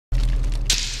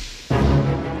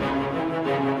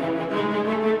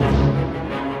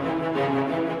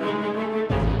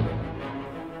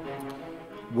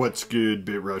What's good,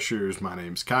 BitRushers? My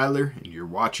name's Kyler, and you're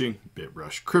watching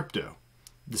BitRush Crypto.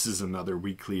 This is another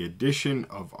weekly edition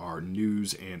of our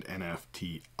news and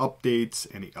NFT updates,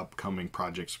 any upcoming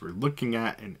projects we're looking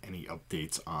at, and any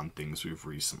updates on things we've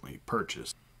recently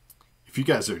purchased. If you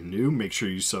guys are new, make sure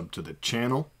you sub to the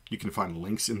channel. You can find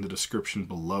links in the description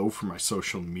below for my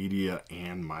social media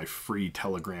and my free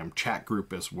Telegram chat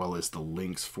group, as well as the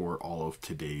links for all of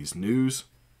today's news.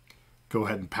 Go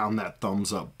ahead and pound that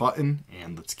thumbs up button,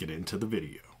 and let's get into the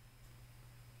video.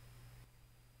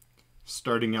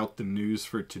 Starting out the news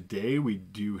for today, we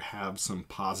do have some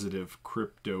positive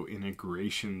crypto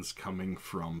integrations coming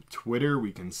from Twitter.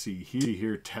 We can see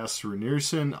here Tess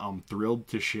Renerson. I'm thrilled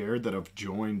to share that I've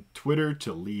joined Twitter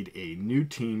to lead a new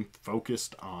team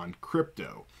focused on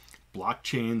crypto,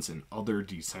 blockchains, and other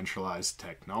decentralized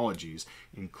technologies,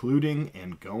 including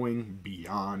and going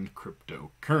beyond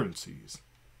cryptocurrencies.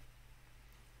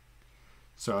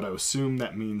 So I'd assume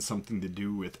that means something to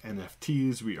do with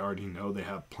NFTs. We already know they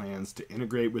have plans to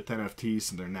integrate with NFTs,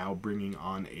 so they're now bringing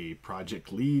on a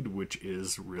project lead, which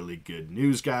is really good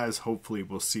news, guys. Hopefully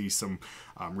we'll see some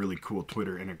really cool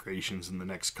Twitter integrations in the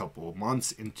next couple of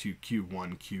months into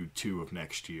Q1, Q2 of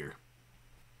next year.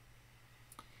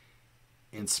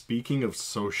 And speaking of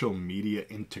social media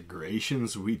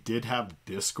integrations, we did have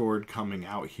Discord coming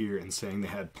out here and saying they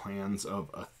had plans of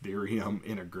Ethereum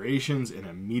integrations, and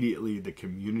immediately the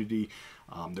community,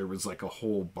 there was like a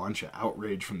whole bunch of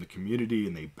outrage from the community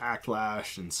and they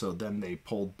backlashed, and so then they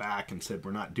pulled back and said,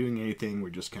 we're not doing anything, we're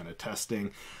just kind of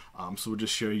testing. So we'll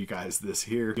just show you guys this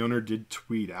here. The owner did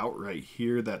tweet out right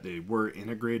here that they were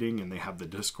integrating, and they have the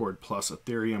Discord plus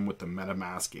Ethereum with the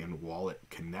MetaMask and Wallet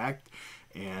Connect.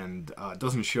 And it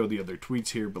doesn't show the other tweets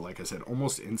here, but like I said,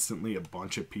 almost instantly a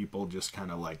bunch of people just kind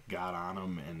of like got on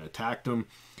them and attacked them.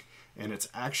 And it's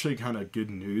actually kind of good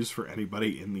news for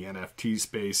anybody in the NFT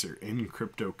space or in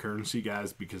cryptocurrency,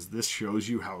 guys, because this shows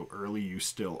you how early you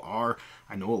still are.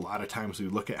 I know a lot of times we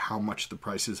look at how much the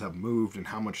prices have moved and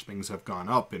how much things have gone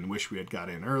up and wish we had got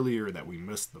in earlier, that we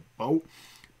missed the boat.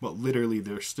 But literally,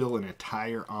 there's still an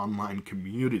entire online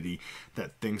community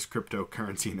that thinks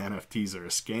cryptocurrency and NFTs are a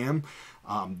scam.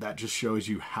 That just shows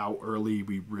you how early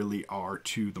we really are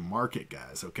to the market,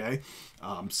 guys, okay?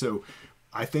 So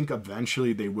I think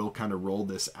eventually they will kind of roll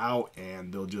this out,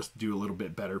 and they'll just do a little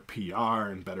bit better PR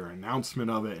and better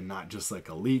announcement of it, and not just like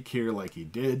a leak here like he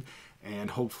did.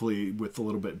 And hopefully with a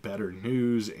little bit better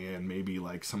news and maybe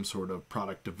like some sort of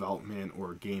product development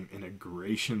or game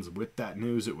integrations with that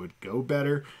news, it would go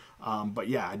better. But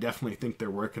yeah, I definitely think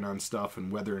they're working on stuff,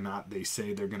 and whether or not they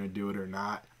say they're going to do it or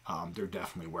not, they're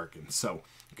definitely working. So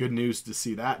good news to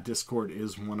see that. Discord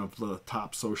is one of the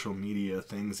top social media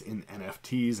things in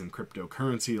NFTs and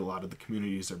cryptocurrency. A lot of the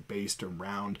communities are based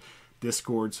around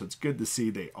Discord, so it's good to see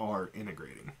they are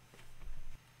integrating.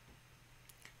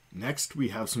 Next, we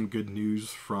have some good news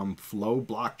from Flow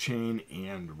blockchain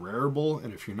and Rarible.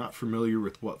 And if you're not familiar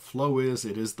with what Flow is,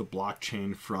 it is the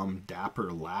blockchain from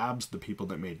Dapper Labs, the people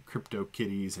that made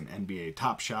CryptoKitties and NBA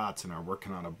Top Shots and are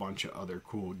working on a bunch of other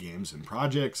cool games and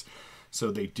projects.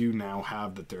 So they do now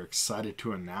have that they're excited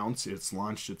to announce it's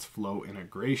launched its Flow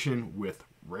integration with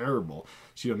Rarible.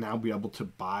 So you'll now be able to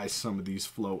buy some of these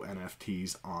Flow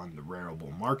NFTs on the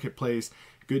Rarible marketplace.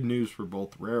 Good news for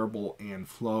both Rarible and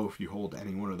Flow if you hold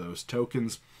any one of those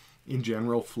tokens. In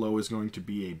general, Flow is going to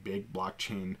be a big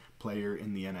blockchain player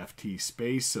in the NFT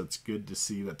space, so it's good to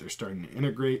see that they're starting to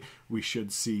integrate. We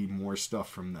should see more stuff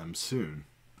from them soon.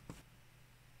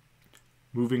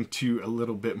 Moving to a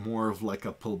little bit more of like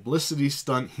a publicity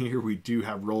stunt here, we do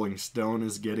have Rolling Stone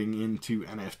is getting into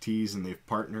NFTs, and they've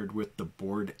partnered with the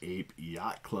Bored Ape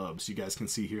Yacht Club. So you guys can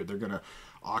see here they're going to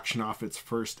auction off its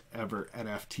first ever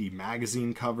NFT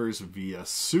magazine covers via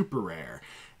Super Rare.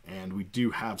 And we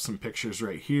do have some pictures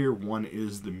right here. One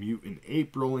is the Mutant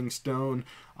Ape Rolling Stone.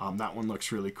 That one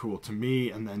looks really cool to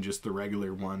me. And then just the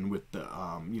regular one with the,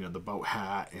 the boat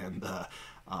hat and the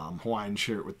Hawaiian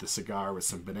shirt with the cigar with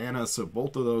some bananas. So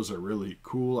both of those are really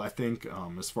cool, I think,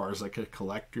 as far as like a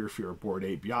collector. If you're a Bored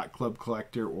Ape Yacht Club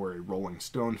collector or a Rolling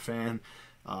Stone fan,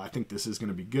 I think this is going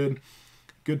to be good.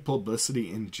 Good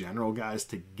publicity in general, guys,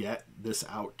 to get this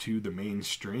out to the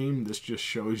mainstream. This just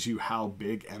shows you how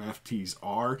big NFTs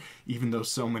are, even though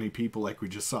so many people, like we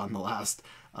just saw in the last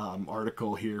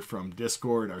article here from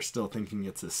Discord, are still thinking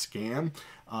it's a scam.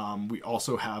 We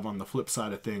also have, on the flip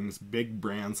side of things, big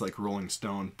brands like Rolling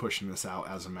Stone pushing this out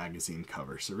as a magazine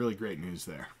cover. So really great news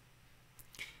there.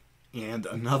 And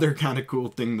another kind of cool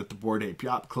thing that the Bored Ape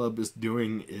Yacht Club is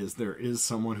doing is there is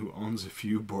someone who owns a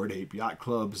few Bored Ape Yacht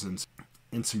Clubs and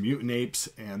some mutant apes,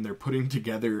 and they're putting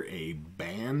together a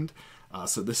band.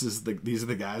 So these are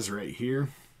the guys right here.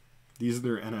 These are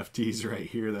their NFTs right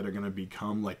here that are going to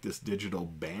become like this digital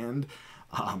band.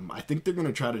 I think they're going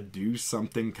to try to do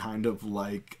something kind of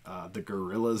like the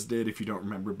Gorillas did. If you don't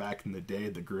remember back in the day,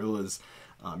 the Gorillas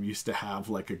used to have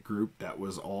like a group that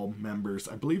was all members.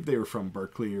 I believe they were from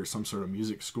Berkeley or some sort of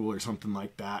music school or something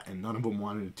like that, and none of them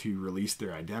wanted to release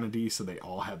their identity, so they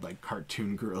all had like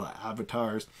cartoon gorilla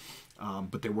avatars.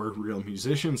 But they were real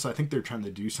musicians, so I think they're trying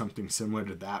to do something similar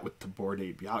to that with the Bored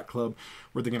Ape Yacht Club,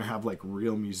 where they're going to have like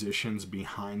real musicians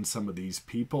behind some of these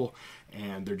people,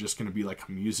 and they're just going to be like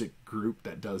a music group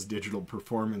that does digital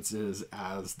performances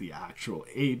as the actual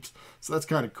apes. So that's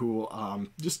kind of cool.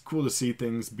 Just cool to see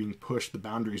things being pushed, the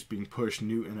boundaries being pushed,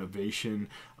 new innovation,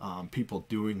 people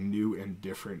doing new and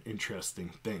different interesting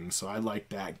things. So I like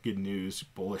that. Good news,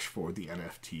 bullish for the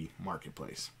NFT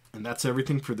marketplace. And that's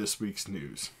everything for this week's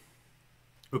news.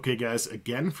 Okay guys,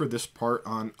 again for this part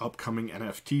on upcoming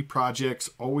NFT projects,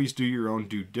 always do your own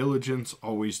due diligence,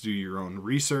 always do your own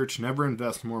research, never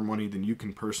invest more money than you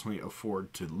can personally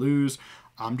afford to lose.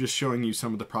 I'm just showing you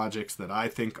some of the projects that I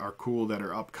think are cool that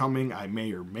are upcoming. I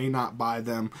may or may not buy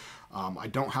them. I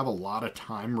don't have a lot of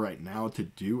time right now to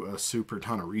do a super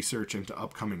ton of research into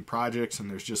upcoming projects, and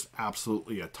there's just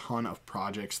absolutely a ton of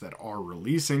projects that are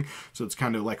releasing. So it's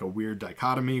kind of like a weird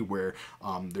dichotomy where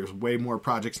there's way more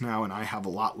projects now and I have a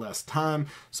lot less time.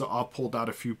 So I've pulled out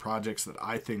a few projects that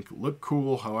I think look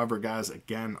cool. However, guys,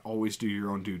 again, always do your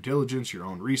own due diligence, your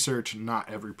own research. Not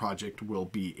every project will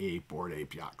be a Bored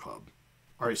Ape Yacht Club.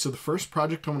 All right, so the first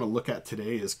project I'm going to look at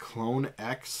today is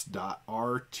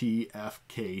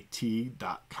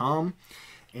CloneX.RKFKT.com.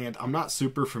 And I'm not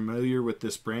super familiar with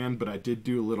this brand, but I did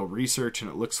do a little research, and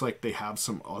it looks like they have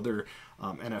some other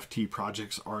NFT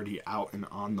projects already out and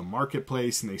on the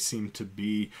marketplace, and they seem to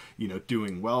be,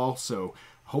 doing well. So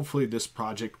hopefully this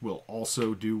project will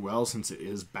also do well since it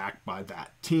is backed by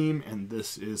that team. And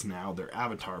this is now their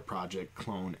avatar project,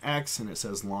 CloneX, and it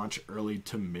says launch early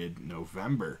to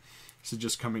mid-November. So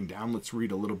just coming down, let's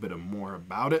read a little bit more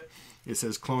about it. It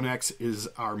says CloneX is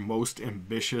our most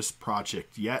ambitious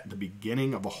project yet, the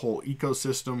beginning of a whole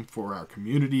ecosystem for our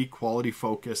community,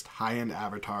 quality-focused, high-end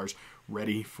avatars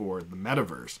ready for the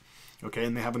metaverse. Okay,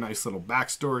 and they have a nice little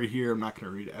backstory here. I'm not going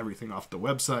to read everything off the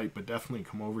website, but definitely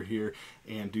come over here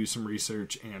and do some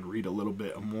research and read a little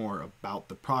bit more about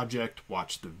the project,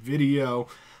 watch the video.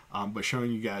 But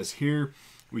showing you guys here,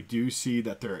 we do see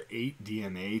that there are 8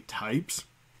 DNA types,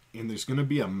 and there's going to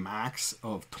be a max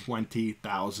of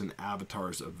 20,000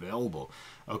 avatars available.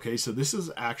 Okay, so this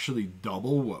is actually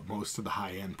double what most of the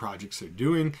high-end projects are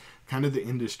doing. Kind of the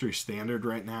industry standard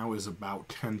right now is about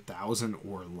 10,000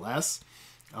 or less.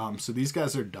 So these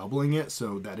guys are doubling it,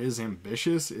 so that is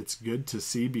ambitious. It's good to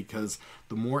see because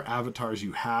the more avatars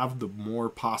you have, the more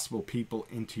possible people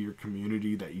into your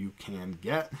community that you can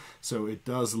get. So it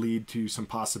does lead to some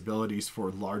possibilities for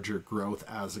larger growth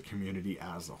as a community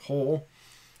as a whole.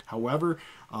 However,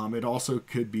 it also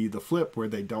could be the flip where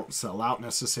they don't sell out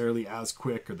necessarily as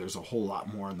quick, or there's a whole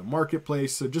lot more in the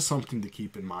marketplace. So just something to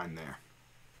keep in mind there.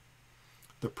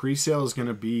 The pre-sale is going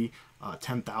to be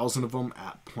 10,000 of them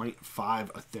at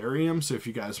 0.5 Ethereum. So if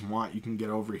you guys want, you can get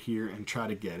over here and try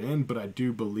to get in. But I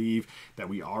do believe that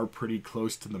we are pretty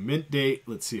close to the mint date.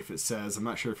 Let's see if it says. I'm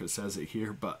not sure if it says it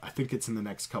here, but I think it's in the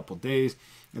next couple days.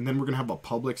 And then we're going to have a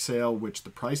public sale, which the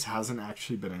price hasn't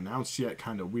actually been announced yet.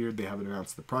 Kind of weird. They haven't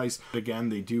announced the price. But again,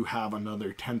 they do have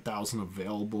another 10,000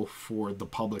 available for the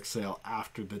public sale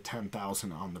after the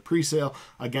 10,000 on the pre-sale.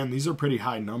 Again, these are pretty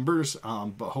high numbers,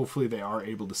 but hopefully they are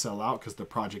able to sell out because the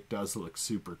project does look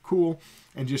super cool.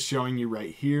 And just showing you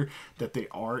right here that they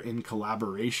are in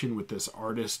collaboration with this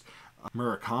artist,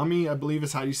 Murakami, I believe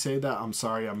is how you say that. I'm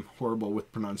sorry, I'm horrible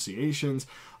with pronunciations.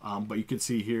 But you can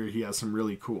see here he has some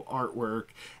really cool artwork,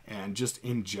 and just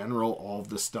in general, all of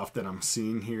the stuff that I'm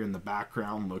seeing here in the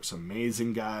background looks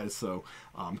amazing, guys. So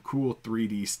cool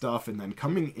 3D stuff. And then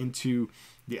coming into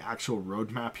the actual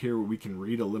roadmap here where we can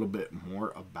read a little bit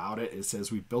more about it, it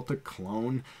says we built a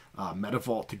clone meta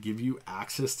vault to give you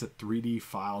access to 3D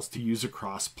files to use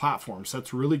across platforms.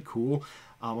 That's really cool.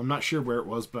 I'm not sure where it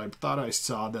was, but I thought I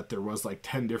saw that there was like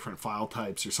 10 different file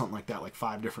types or something like that, like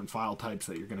 5 different file types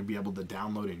that you're going to be able to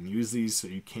download and use these, so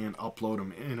you can upload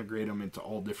them, integrate them into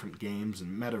all different games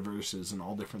and metaverses and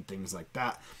all different things like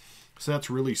that. So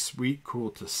that's really sweet, cool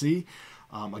to see.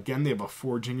 Again, they have a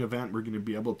forging event. We're going to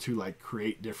be able to like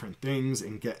create different things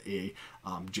and get a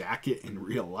jacket in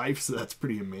real life. So that's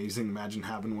pretty amazing. Imagine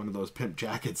having one of those pimp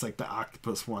jackets like the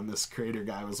octopus one this creator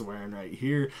guy was wearing right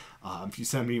here. If you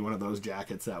send me one of those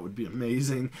jackets, that would be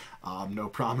amazing. No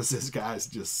promises, guys,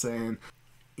 just saying.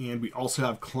 And we also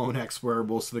have CloneX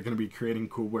wearables, so they're going to be creating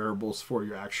cool wearables for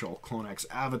your actual CloneX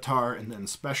avatar, and then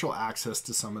special access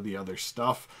to some of the other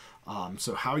stuff.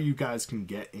 So how you guys can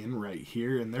get in right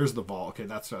here, and there's the vault. Okay,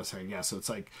 that's what I was saying. Yeah, so it's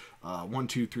like 1,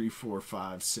 2, 3, 4,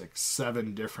 5, 6,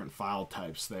 7 different file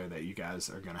types there that you guys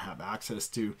are going to have access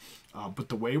to. But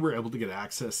the way we're able to get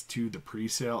access to the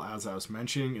pre-sale, as I was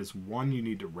mentioning, is 1, you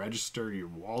need to register your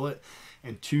wallet,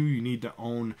 and 2, you need to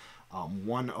own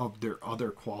one of their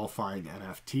other qualifying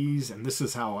NFTs. And this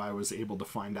is how I was able to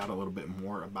find out a little bit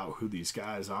more about who these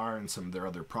guys are and some of their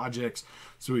other projects.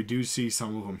 So we do see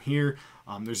some of them here.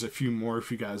 There's a few more if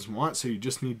you guys want. So you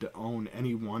just need to own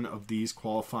any one of these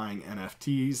qualifying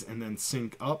NFTs and then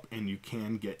sync up, and you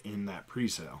can get in that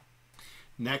pre-sale.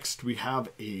 Next, we have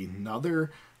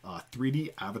another 3D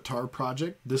avatar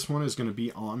project. This one is going to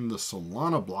be on the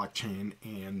Solana blockchain,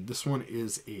 and this one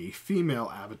is a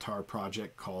female avatar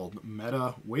project called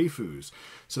Meta Waifus.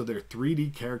 So they're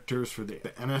 3D characters for the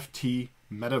NFT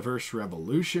Metaverse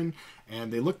Revolution,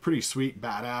 and they look pretty sweet,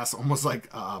 badass, almost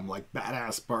like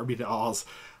badass Barbie dolls.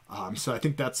 So I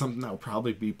think that's something that will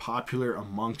probably be popular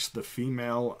amongst the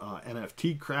female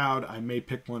NFT crowd. I may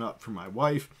pick one up for my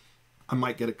wife. I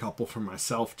might get a couple for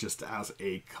myself just as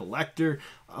a collector,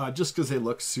 just because they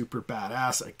look super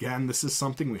badass. Again, this is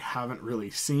something we haven't really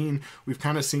seen. We've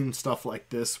kind of seen stuff like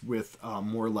this with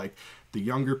more like the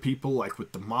younger people, like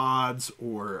with the mods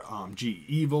or G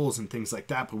Evils and things like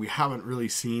that, but we haven't really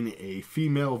seen a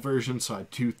female version, so I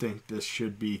do think this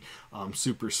should be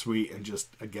super sweet. And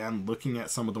just, again, looking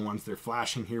at some of the ones they're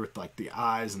flashing here with like the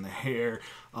eyes and the hair,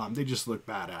 they just look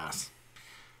badass.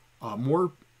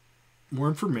 More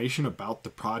information about the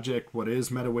project. What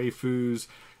is Meta Waifus?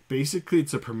 Basically,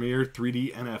 it's a premier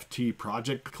 3D NFT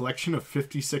project, collection of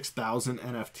 56,000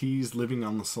 NFTs living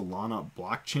on the Solana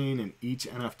blockchain, and each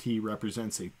NFT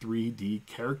represents a 3D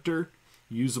character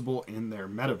usable in their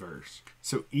metaverse.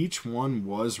 So each one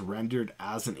was rendered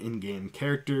as an in-game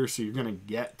character, so you're going to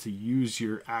get to use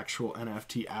your actual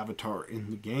NFT avatar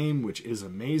in the game, which is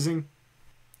amazing.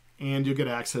 And you'll get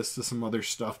access to some other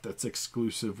stuff that's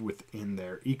exclusive within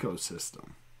their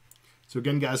ecosystem. So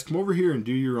again, guys, come over here and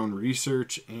do your own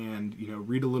research and,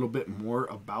 read a little bit more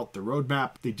about the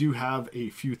roadmap. They do have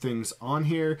a few things on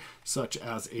here, such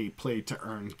as a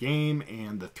play-to-earn game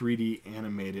and the 3D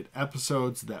animated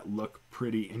episodes that look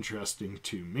pretty interesting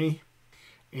to me.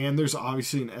 And there's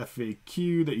obviously an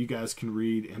FAQ that you guys can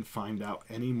read and find out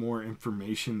any more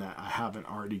information that I haven't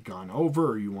already gone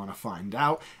over or you want to find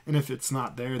out. And if it's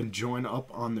not there, then join up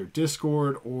on their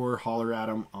Discord or holler at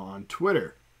them on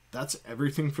Twitter. That's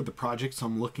everything for the projects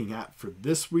I'm looking at for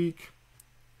this week.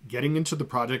 Getting into the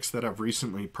projects that I've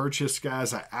recently purchased,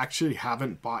 guys, I actually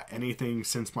haven't bought anything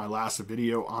since my last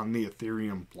video on the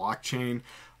Ethereum blockchain.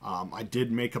 I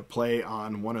did make a play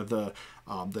on one of the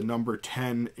number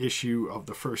 10 issue of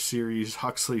the first series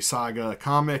Huxley Saga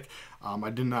comic. I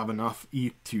didn't have enough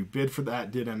ETH to bid for that.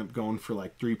 Did end up going for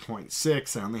like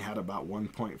 3.6. I only had about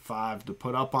 1.5 to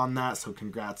put up on that, so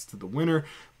congrats to the winner.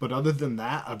 But other than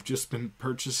that, I've just been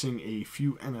purchasing a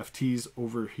few NFTs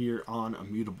over here on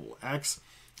Immutable X.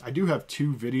 I do have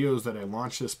 2 videos that I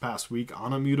launched this past week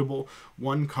on Immutable,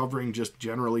 one covering just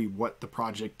generally what the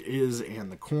project is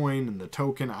and the coin and the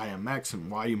token IMX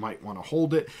and why you might want to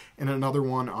hold it, and another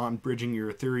one on bridging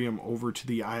your Ethereum over to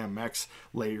the IMX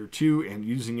layer 2 and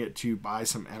using it to buy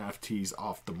some NFTs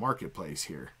off the marketplace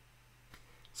here.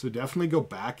 So definitely go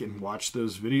back and watch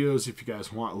those videos if you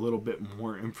guys want a little bit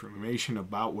more information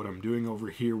about what I'm doing over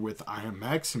here with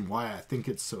IMX and why I think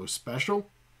it's so special.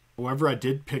 However, I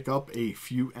did pick up a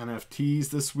few NFTs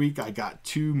this week. I got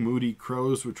 2 Moody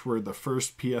Crows, which were the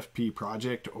first PFP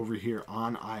project over here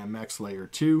on IMX Layer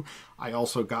 2. I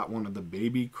also got one of the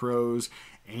Baby Crows,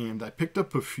 and I picked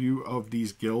up a few of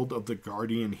these Guild of the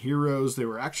Guardian Heroes. They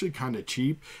were actually kind of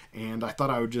cheap, and I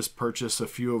thought I would just purchase a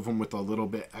few of them with a little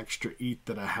bit extra ETH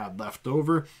that I had left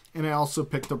over. And I also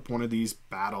picked up one of these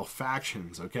Battle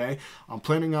Factions, okay? I'm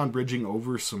planning on bridging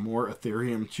over some more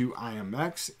Ethereum to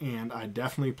IMX, and I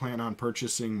definitely plan on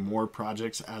purchasing more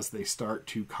projects as they start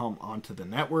to come onto the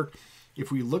network. If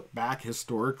we look back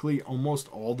historically, almost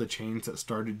all the chains that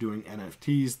started doing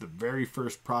NFTs, the very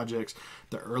first projects,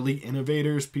 the early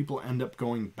innovators, people end up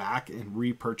going back and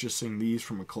repurchasing these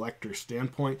from a collector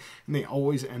standpoint, and they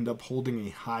always end up holding a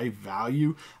high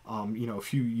value, a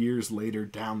few years later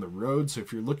down the road. So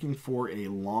if you're looking for a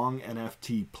long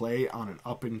NFT play on an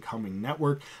up-and-coming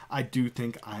network, I do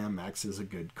think IMX is a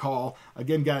good call.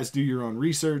 Again, guys, do your own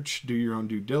research, do your own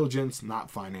due diligence,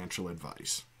 not financial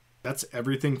advice. That's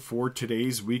everything for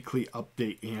today's weekly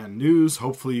update and news.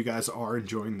 Hopefully you guys are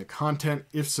enjoying the content.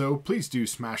 If so, please do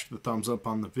smash the thumbs up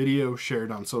on the video, share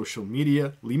it on social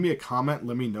media, leave me a comment,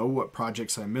 let me know what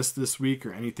projects I missed this week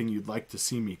or anything you'd like to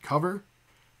see me cover.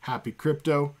 Happy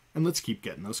crypto, and let's keep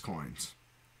getting those coins.